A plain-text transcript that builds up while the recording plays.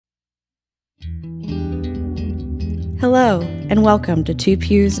Hello, and welcome to Two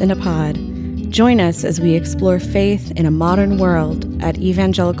Pews in a Pod. Join us as we explore faith in a modern world at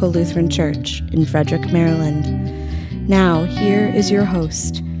Evangelical Lutheran Church in Frederick, Maryland. Now, here is your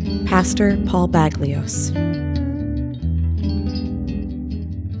host, Pastor Paul Baglios.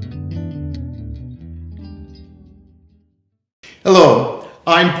 Hello,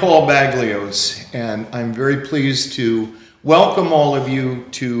 I'm Paul Baglios, and I'm very pleased to welcome all of you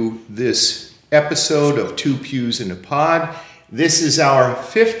to this episode of Two Pews in a Pod. This is our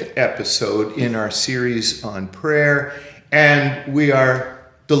fifth episode in our series on prayer, and we are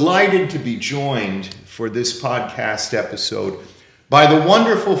delighted to be joined for this podcast episode by the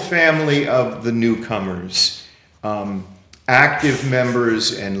wonderful family of the newcomers, active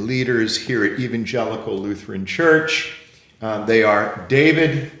members and leaders here at Evangelical Lutheran Church. They are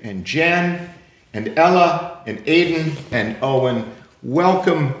David and Jen and Ella and Aiden and Owen.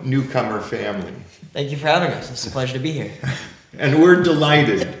 Welcome, newcomer family. Thank you for having us. It's a pleasure to be here. And we're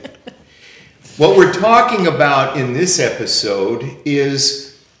delighted. What we're talking about in this episode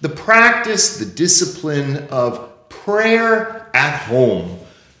is the practice, the discipline of prayer at home,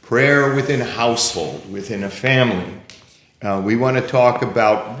 prayer within a household, within a family. We want to talk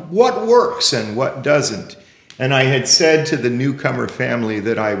about what works and what doesn't. And I had said to the newcomer family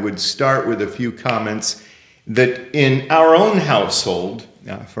that I would start with a few comments that in our own household,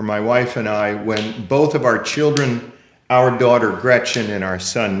 for my wife and I, when both of our children, our daughter Gretchen and our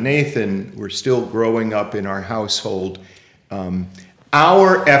son Nathan, were still growing up in our household,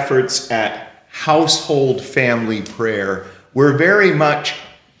 our efforts at household family prayer were very much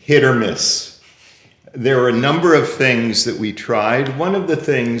hit or miss. There were a number of things that we tried. One of the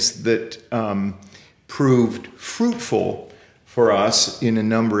things that proved fruitful for us in a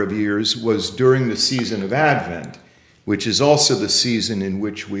number of years was during the season of Advent, which is also the season in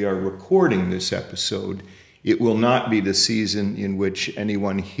which we are recording this episode. It will not be the season in which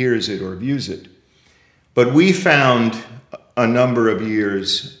anyone hears it or views it. But we found a number of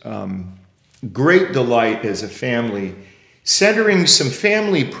years great delight as a family, centering some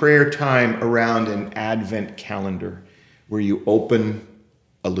family prayer time around an Advent calendar where you open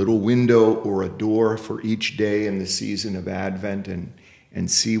a little window or a door for each day in the season of Advent and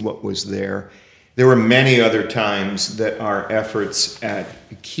see what was there. There were many other times that our efforts at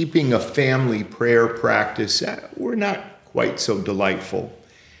keeping a family prayer practice were not quite so delightful.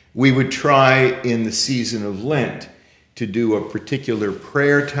 We would try in the season of Lent to do a particular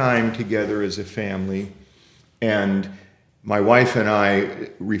prayer time together as a family, and my wife and I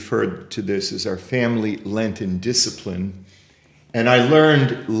referred to this as our family Lenten discipline. And I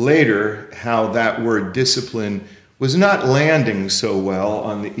learned later how that word discipline was not landing so well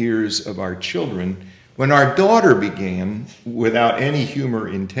on the ears of our children when our daughter began, without any humor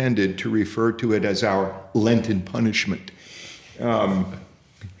intended, to refer to it as our Lenten punishment.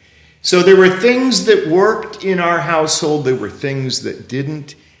 So there were things that worked in our household, there were things that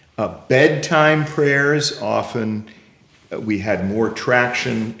didn't. Bedtime prayers, often we had more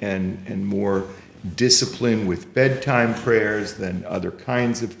traction and more discipline with bedtime prayers than other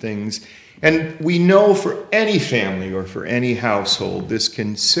kinds of things. And we know for any family or for any household, this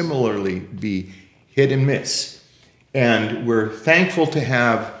can similarly be hit and miss. And we're thankful to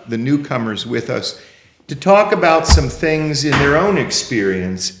have the newcomers with us to talk about some things in their own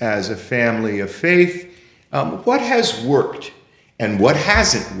experience as a family of faith. What has worked and what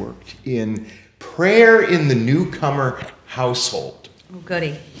hasn't worked in prayer in the newcomer household? Oh,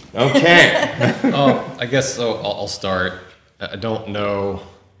 goody. Okay. I guess so. I'll start. I don't know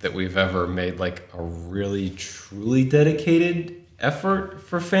that we've ever made like a really truly dedicated effort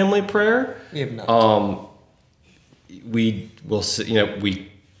for family prayer. We have not. We will,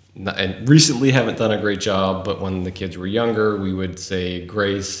 and recently haven't done a great job. But when the kids were younger, we would say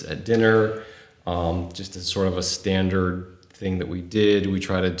grace at dinner, just as sort of a standard thing that we did. We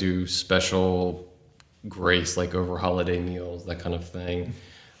try to do special grace like over holiday meals, that kind of thing.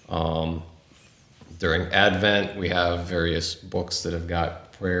 During Advent, we have various books that have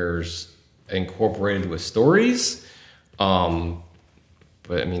got prayers incorporated with stories. But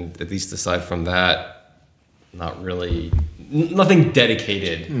I mean, at least aside from that, nothing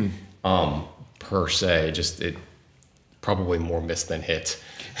dedicated per se. Just it probably more missed than hit.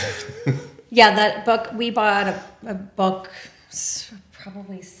 Yeah, that book, we bought a book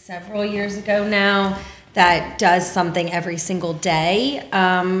probably several years ago now that does something every single day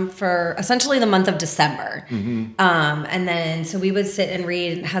for essentially the month of December. Mm-hmm. And then, so we would sit and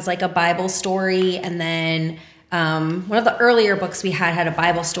read. It has like a Bible story, and then one of the earlier books we had a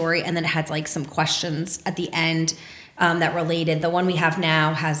Bible story, and then it had like some questions at the end. that related. The one we have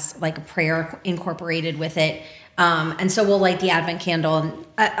now has like a prayer incorporated with it. And so we'll light the Advent candle. And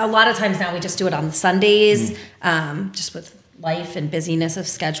a lot of times now we just do it on the Sundays, just with life and busyness of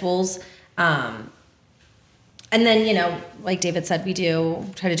schedules. And then, you know, like David said, we do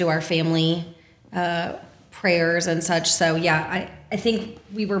try to do our family prayers and such. So yeah, I think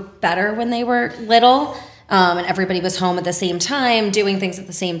we were better when they were little, and everybody was home at the same time, doing things at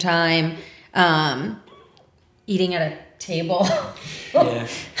the same time, eating at a table. Yeah.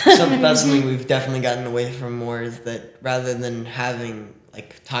 So that's something we've definitely gotten away from more, is that rather than having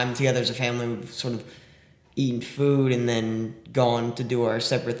like time together as a family, we've sort of eaten food and then gone to do our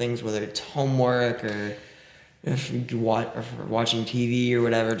separate things, whether it's homework or if we or watching TV or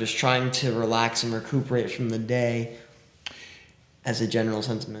whatever, just trying to relax and recuperate from the day as a general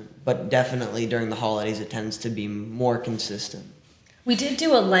sentiment. But definitely during the holidays, it tends to be more consistent. We did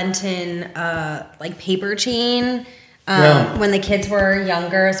do a Lenten like paper chain when the kids were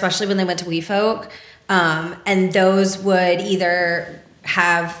younger, especially when they went to Wee Folk. And those would either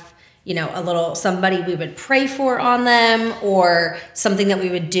have, you know, a little somebody we would pray for on them, or something that we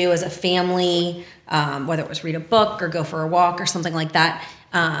would do as a family, whether it was read a book or go for a walk or something like that.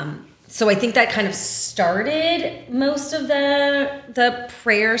 So I think that kind of started most of the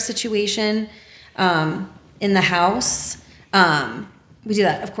prayer situation in the house. We do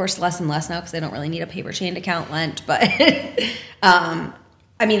that, of course, less and less now because they don't really need a paper chain to count Lent. But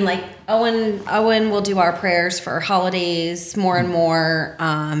I mean, like Owen will do our prayers for holidays more and more.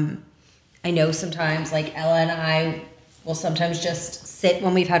 I know sometimes, like Ella and I will sometimes just sit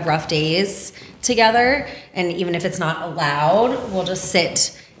when we've had rough days together, and even if it's not allowed, we'll just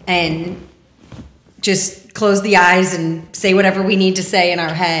sit and just close the eyes and say whatever we need to say in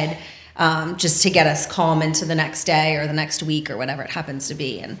our head, just to get us calm into the next day or the next week or whatever it happens to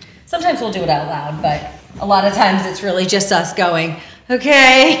be. And sometimes we'll do it out loud, but a lot of times it's really just us going,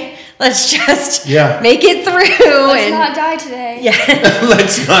 okay, let's just make it through. Let's not die today. Yeah.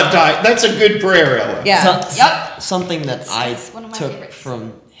 Let's not die. That's a good prayer, Ella. Yeah. Something that I one of my took favorites.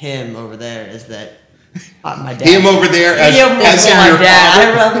 from him over there is that my dad. Him over there as in my your dad.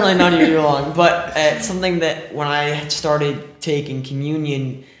 father. I haven't really known you too long, but something that when I started taking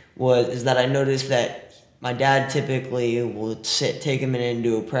communion is that I noticed that my dad typically would take a minute and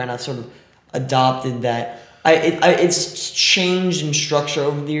do a prayer, and I sort of adopted that. It's changed in structure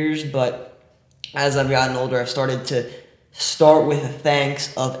over the years, but as I've gotten older, I've started to start with a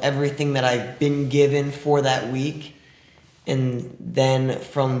thanks of everything that I've been given for that week, and then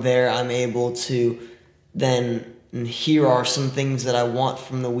from there I'm able to then, here are some things that I want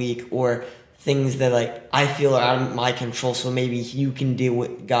from the week, or things that like I feel are out of my control, so maybe you can deal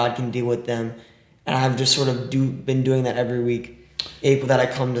with, God can deal with them. And I've just sort of been doing that every week, April, that I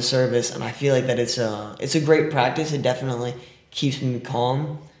come to service, and I feel like that it's a great practice. It definitely keeps me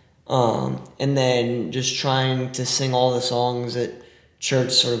calm. And then just trying to sing all the songs at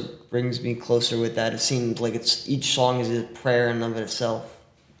church sort of brings me closer with that. It seems like each song is a prayer in and of itself.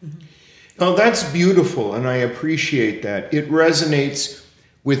 Oh, that's beautiful, and I appreciate that. It resonates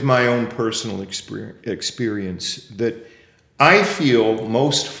with my own personal experience that I feel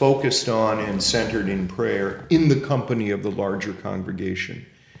most focused on and centered in prayer in the company of the larger congregation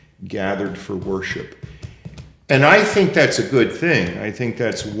gathered for worship. And I think that's a good thing. I think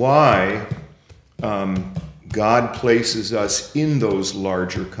that's why God places us in those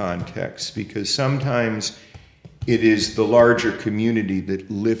larger contexts, because sometimes it is the larger community that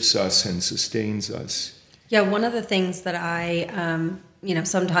lifts us and sustains us. Yeah, one of the things that I,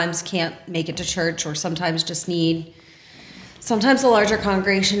 sometimes can't make it to church, or sometimes just need, sometimes the larger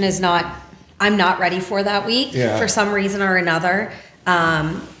congregation is not, I'm not ready for that week for some reason or another.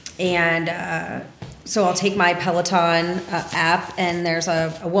 So I'll take my Peloton app, and there's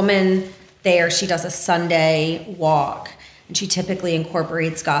a woman there. She does a Sunday walk, and she typically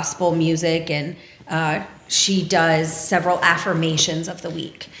incorporates gospel music, and she does several affirmations of the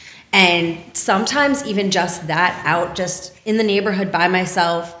week. And sometimes even just that, out just in the neighborhood by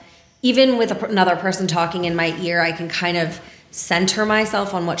myself, even with another person talking in my ear, I can kind of center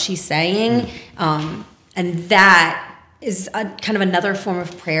myself on what she's saying. And that is kind of another form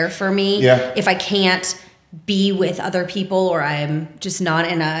of prayer for me. Yeah. If I can't be with other people, or I'm just not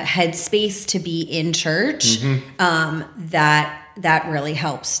in a headspace to be in church, that really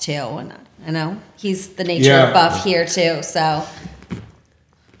helps too. And I know he's the nature buff here too, so.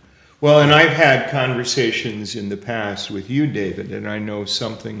 Well, and I've had conversations in the past with you, David, and I know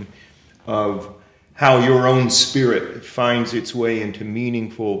something of how your own spirit finds its way into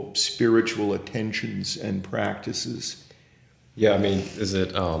meaningful spiritual attentions and practices. Yeah, I mean, is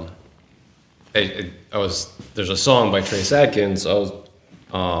it there's a song by Trace Adkins.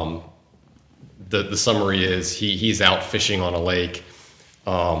 The summary is he's out fishing on a lake,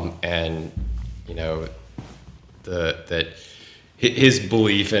 and you know that his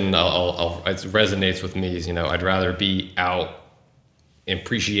belief, and it resonates with me, is, you know, I'd rather be out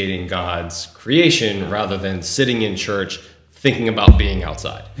appreciating God's creation rather than sitting in church thinking about being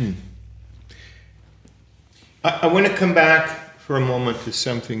outside. I want to come back for a moment to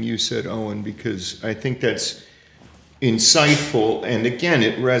something you said, Owen, because I think that's insightful, and again,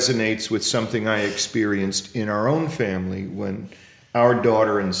 it resonates with something I experienced in our own family when our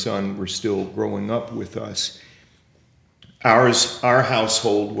daughter and son were still growing up with us. Our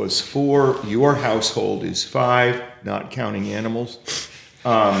household was 4, your household is 5, not counting animals.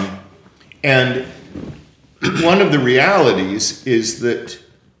 And one of the realities is that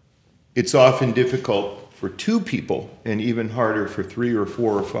it's often difficult for 2 people, and even harder for 3 or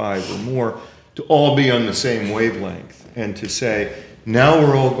 4 or 5 or more, to all be on the same wavelength and to say, now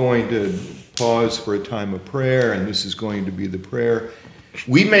we're all going to pause for a time of prayer, and this is going to be the prayer.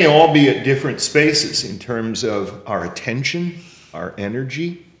 We may all be at different spaces in terms of our attention, our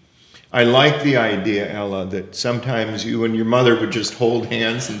energy. I like the idea, Ella, that sometimes you and your mother would just hold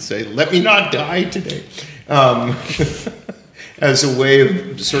hands and say, let me not die today, as a way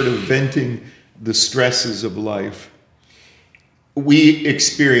of sort of venting the stresses of life. We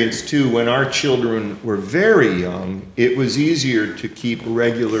experienced too, when our children were very young, it was easier to keep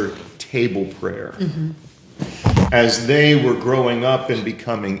regular table prayer. As they were growing up and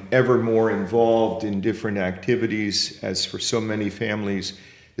becoming ever more involved in different activities, as for so many families,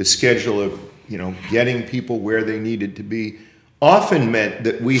 the schedule of, you know, getting people where they needed to be often meant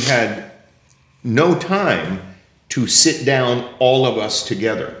that we had no time to sit down, all of us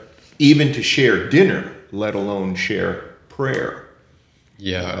together, even to share dinner, let alone share prayer.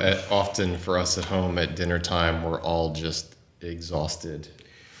 Yeah, often for us at home at dinner time, we're all just exhausted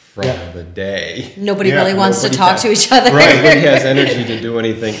from the day. Nobody really wants to talk to each other. Right. Nobody has energy to do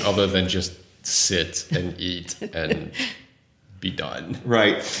anything other than just sit and eat and be done.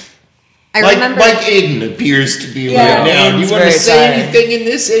 Right. I remember, like Aiden appears to be right now. Do you want to say anything in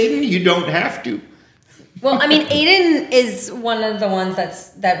this, Aiden? You don't have to. Well, I mean, Aiden is one of the ones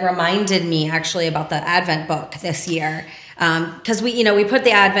that reminded me actually about the Advent book this year, because we put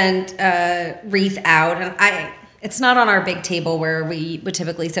the Advent wreath out, and it's not on our big table where we would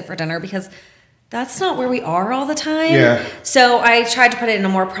typically sit for dinner because that's not where we are all the time. Yeah. So I tried to put it in a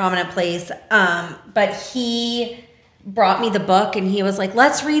more prominent place, but he brought me the book and he was like,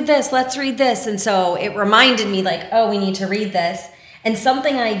 let's read this. And so it reminded me like, oh, we need to read this. And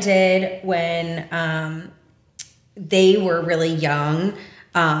something I did when they were really young,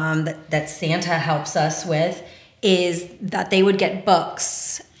 that Santa helps us with, is that they would get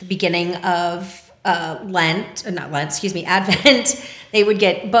books at the beginning of Advent. They would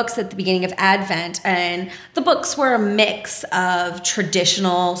get books at the beginning of Advent, and the books were a mix of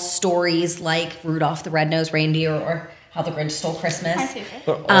traditional stories like Rudolph the Red-Nosed Reindeer or How the Grinch Stole Christmas.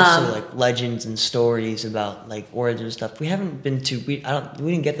 But also like legends and stories about like origin stuff. We haven't been to. We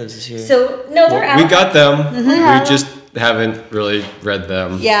didn't get those this year. So no, they're out. We got them. We just haven't really read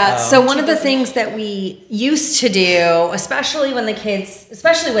them. Yeah. So one of the things that we used to do, especially when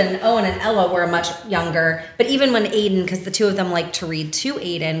Owen and Ella were much younger, but even when Aiden, because the two of them liked to read to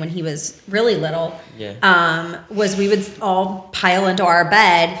Aiden when he was really little, was we would all pile into our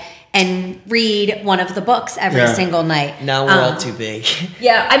bed and read one of the books every single night. Now we're all too big.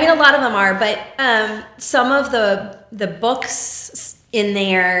 Yeah, I mean, a lot of them are, but some of the books in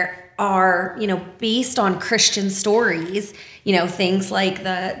there are, based on Christian stories, things like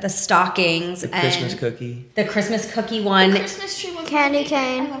the stockings and Christmas cookie. The Christmas cookie one. The Christmas tree one. Candy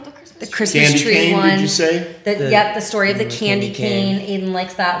cane. I love the Christmas The tree. Christmas Candy tree cane, one. did you say? The story of the candy cane. Aiden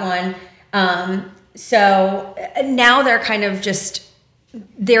likes that one. So now they're kind of just,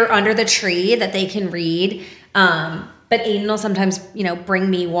 they're under the tree that they can read. But Aiden will sometimes,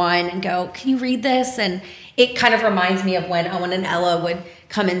 bring me one and go, can you read this? And it kind of reminds me of when Owen and Ella would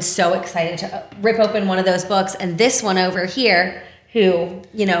come in so excited to rip open one of those books. And this one over here, who,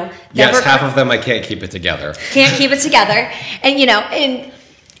 Yes, half of them I can't keep it together. Can't keep it together. And, and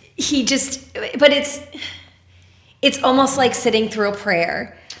he just, but it's almost like sitting through a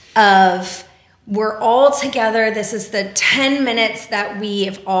prayer of, we're all together. This is the 10 minutes that we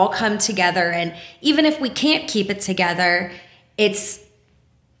have all come together. And even if we can't keep it together,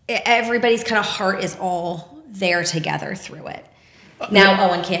 everybody's kind of heart is all there together through it. Now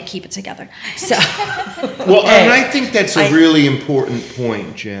Owen can't keep it together. So, well, and I think that's a really important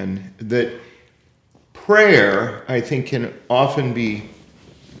point, Jen, that prayer, I think, can often be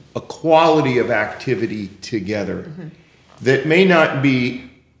a quality of activity together that may not be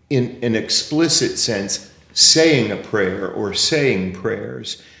in an explicit sense saying a prayer or saying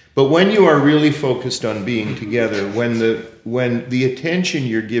prayers, but when you are really focused on being together, when the attention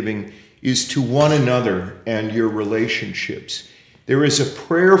you're giving is to one another and your relationships, there is a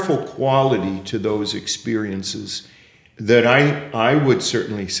prayerful quality to those experiences that I would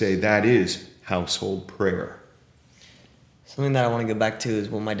certainly say that is household prayer. Something that I want to go back to is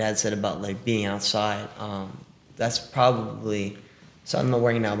what my dad said about like being outside. That's probably, so I'm not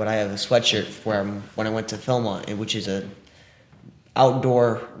wearing now, but I have a sweatshirt when I went to Philmont, which is a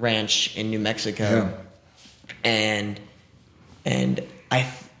outdoor ranch in New Mexico, and it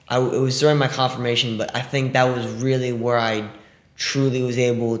was during my confirmation, but I think that was really where I truly was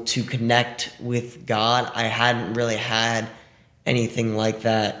able to connect with God. I hadn't really had anything like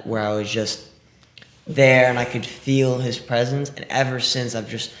that where I was just there and I could feel his presence, and ever since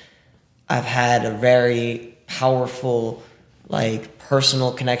I've had a very powerful like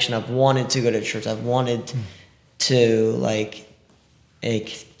personal connection. I've wanted to go to church. I've wanted to like a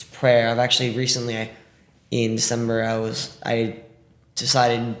prayer. I've actually recently in December I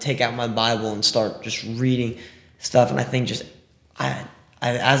decided to take out my Bible and start just reading stuff, and I think just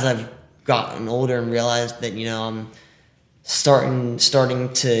as I've gotten older and realized that I'm starting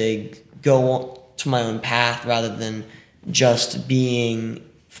to go to my own path rather than just being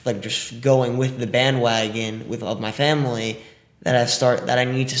like just going with the bandwagon of my family, that I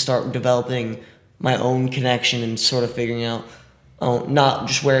need to start developing my own connection and sort of figuring out not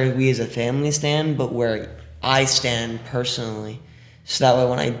just where we as a family stand, but where I stand personally, so that way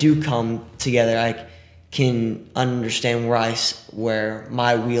when I do come together, I can understand where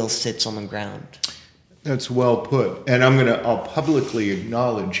my wheel sits on the ground. That's well put. And I'll publicly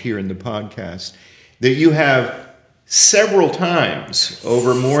acknowledge here in the podcast that you have several times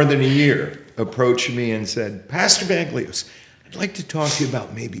over more than a year approached me and said, Pastor Baglios, I'd like to talk to you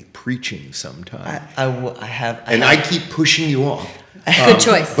about maybe preaching sometime. I keep pushing you off. Good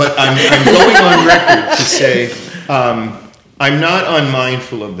choice. But I'm going on record to say I'm not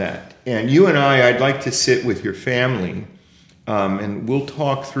unmindful of that. And you and I'd like to sit with your family and we'll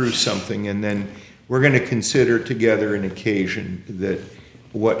talk through something, and then we're going to consider together an occasion that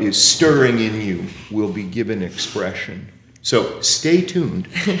what is stirring in you will be given expression. So stay tuned.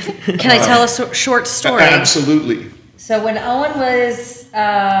 Can I tell a short story? Absolutely. So when Owen was,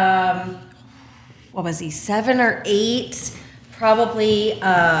 what was he, 7 or 8, probably,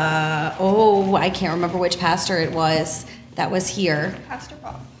 I can't remember which pastor it was that was here.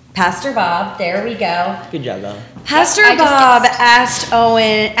 Pastor Bob, there we go. Good job, Bob. Pastor Bob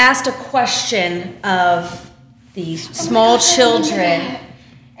asked a question of the small children,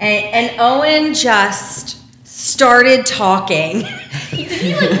 and Owen just started talking. Did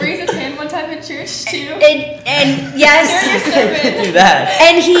he like raise his hand one time in church too? And yes, do that.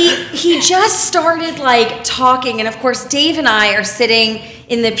 And he just started like talking, and of course Dave and I are sitting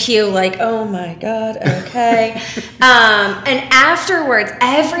in the pew like, oh my God, okay. And afterwards,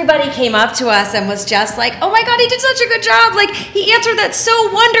 everybody came up to us and was just like, oh my God, he did such a good job. Like he answered that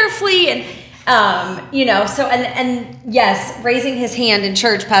so wonderfully, and so and yes, raising his hand in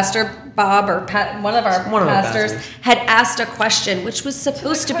church, Pastor Bob or one of our pastors had asked a question which was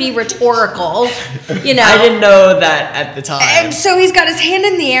supposed to be rhetorical. I didn't know that at the time. And so he's got his hand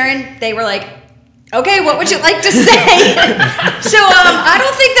in the air, and they were like, okay, what would you like to say? So I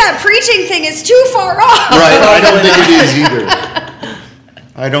don't think that preaching thing is too far off. Right,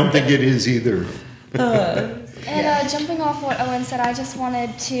 I don't think it is either. And jumping off what Owen said, I just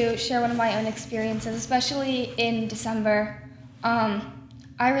wanted to share one of my own experiences, especially in December.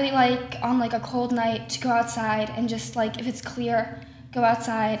 I really like on like a cold night to go outside and just like, if it's clear, go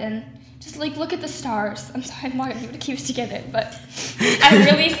outside and just like look at the stars. I'm sorry, I'm not gonna be able to keep it together, but I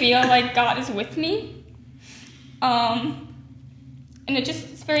really feel like God is with me. And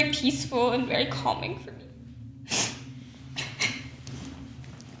it's very peaceful and very calming for me.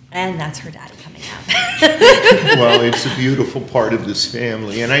 And that's her daddy coming out. Well, it's a beautiful part of this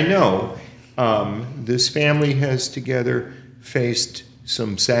family. And I know this family has together faced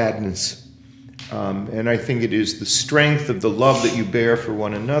some sadness. And I think it is the strength of the love that you bear for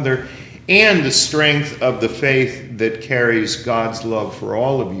one another and the strength of the faith that carries God's love for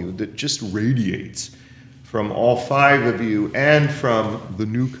all of you that just radiates from all 5 of you and from the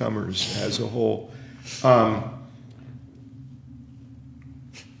newcomers as a whole.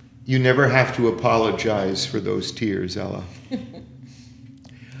 You never have to apologize for those tears, Ella.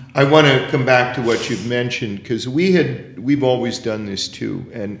 I want to come back to what you've mentioned, because we've always done this too,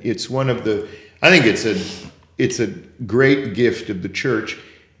 and it's one of the, I think it's a great gift of the church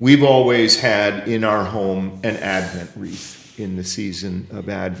we've always had in our home an Advent wreath in the season of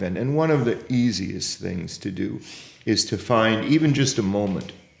Advent. And one of the easiest things to do is to find even just a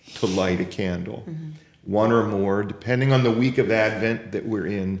moment to light a candle, one or more, depending on the week of Advent that we're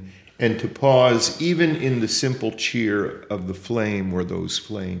in, and to pause even in the simple cheer of the flame or those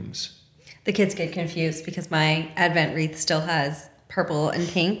flames. The kids get confused because my Advent wreath still has purple and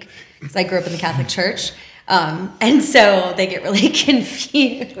pink because I grew up in the Catholic Church. And so they get really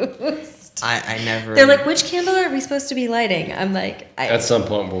confused. I never... They're like, which candle are we supposed to be lighting? I'm like... At some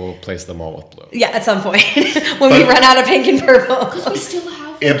point, we'll replace them all with blue. Yeah, at some point. When we run out of pink and purple. We still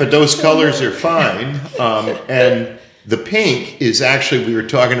have... Yeah, but those colors are fine. And the pink is actually, we were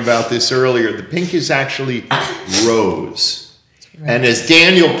talking about this earlier, the pink is actually rose. And as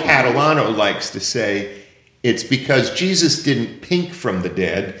Daniel Catalano likes to say, it's because Jesus didn't pink from the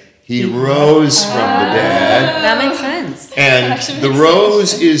dead, he rose from the dead. That makes sense. And the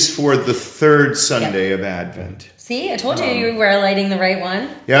rose is for the third Sunday of Advent. See, I told you you were lighting the right one.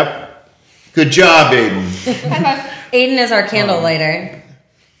 Yep. Good job, Aiden. Aiden is our candle lighter.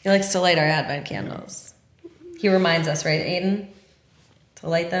 He likes to light our Advent candles. He reminds us, right, Aiden? To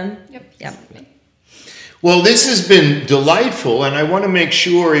light them? Yep. Well, this has been delightful, and I want to make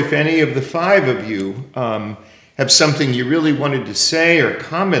sure if any of the five of you have something you really wanted to say or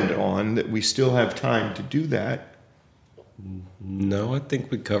comment on, that we still have time to do that. No, I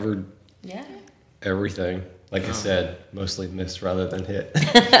think we covered everything. Like I said, mostly miss rather than hit.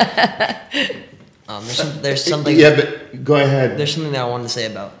 There's something... Yeah, but go ahead. There's something that I wanted to say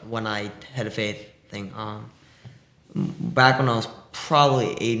about when I had a faith thing. Back when I was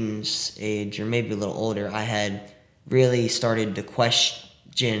probably Aiden's age, or maybe a little older, I had really started to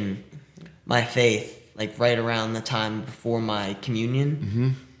question my faith, like right around the time before my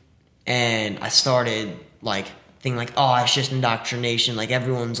communion. And I started like thinking like, oh, it's just indoctrination, like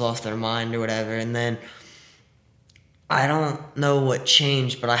everyone's lost their mind or whatever. And then I don't know what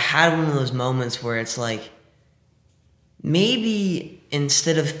changed, but I had one of those moments where it's like, maybe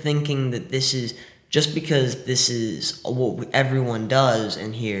instead of thinking that this is just because this is what everyone does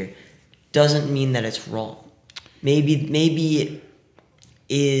in here, doesn't mean that it's wrong. Maybe it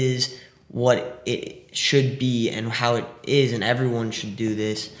is what it should be and how it is, and everyone should do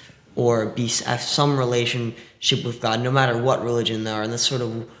this, or have some relationship with God, no matter what religion they are. And that's sort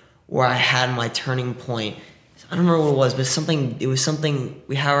of where I had my turning point. I don't remember what it was, but it was something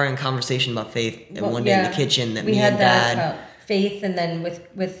we had in conversation about faith one day in the kitchen that we me had and Dad... about faith, and then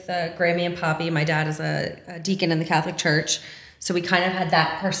with Grammy and Poppy, my dad is a deacon in the Catholic Church, so we kind of had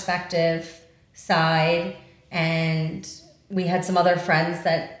that perspective side, and we had some other friends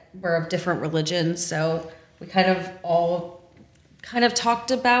that were of different religions, so we kind of all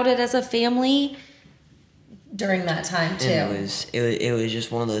talked about it as a family during that time too. And it was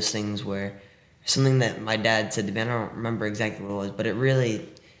just one of those things where something that my dad said to me, I don't remember exactly what it was, but it really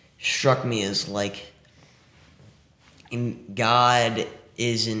struck me as like, God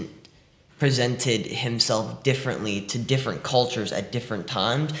isn't presented himself differently to different cultures at different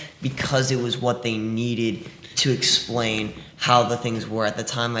times because it was what they needed to explain how the things were. At the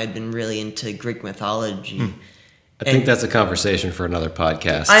time, I'd been really into Greek mythology. I think that's a conversation for another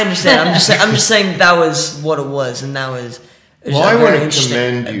podcast. I understand. I'm just saying that was what it was, and that was Well, I want to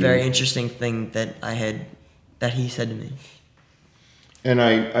commend you. A very interesting thing that he said to me. And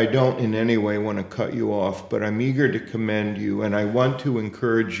I don't in any way want to cut you off, but I'm eager to commend you, and I want to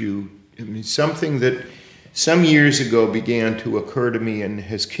encourage you. I mean, something that some years ago began to occur to me and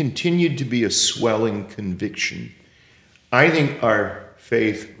has continued to be a swelling conviction. I think our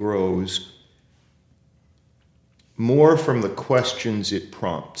faith grows more from the questions it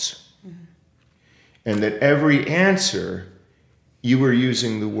prompts. And that every answer, you were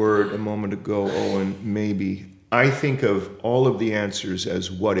using the word a moment ago, Owen, maybe. I think of all of the answers as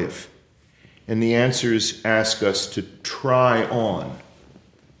what if. And the answers ask us to try on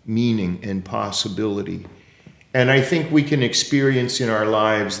meaning and possibility. And I think we can experience in our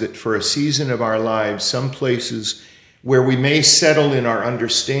lives that for a season of our lives, some places where we may settle in our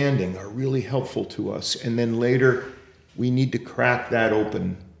understanding are really helpful to us. And then later, we need to crack that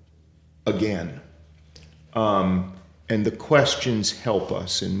open again. And the questions help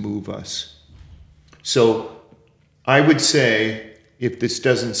us and move us. So I would say, if this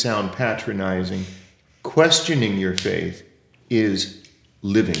doesn't sound patronizing, questioning your faith is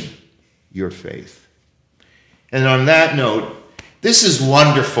living your faith. And on that note, this is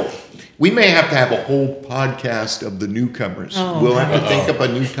wonderful. We may have to have a whole podcast of the newcomers. We'll have to think up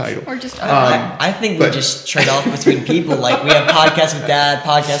a new title. Or just I think we just trade off between people. Like, we have podcasts with Dad,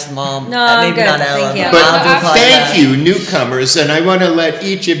 podcasts with Mom. No, I'm maybe good. not Ella, Thank you. but I'll do a But podcast. thank you, newcomers, and I want to let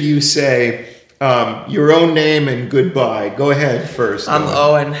each of you say your own name and goodbye. Go ahead first. I'm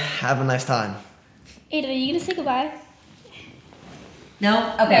Owen. Owen. Have a nice time. Aiden, are you gonna say goodbye?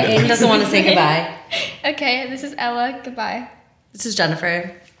 No? Okay, Aiden doesn't want to say goodbye. Okay, this is Ella. Goodbye. This is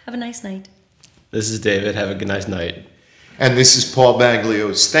Jennifer. Have a nice night. This is David. Have a good nice night. And this is Paul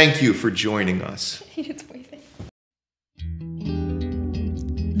Baglios. Thank you for joining us. It's waving.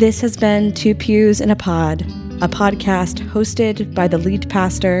 This has been Two Pews in a Pod, a podcast hosted by the lead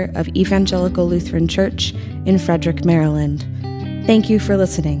pastor of Evangelical Lutheran Church in Frederick, Maryland. Thank you for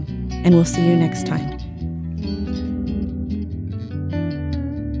listening, and we'll see you next time.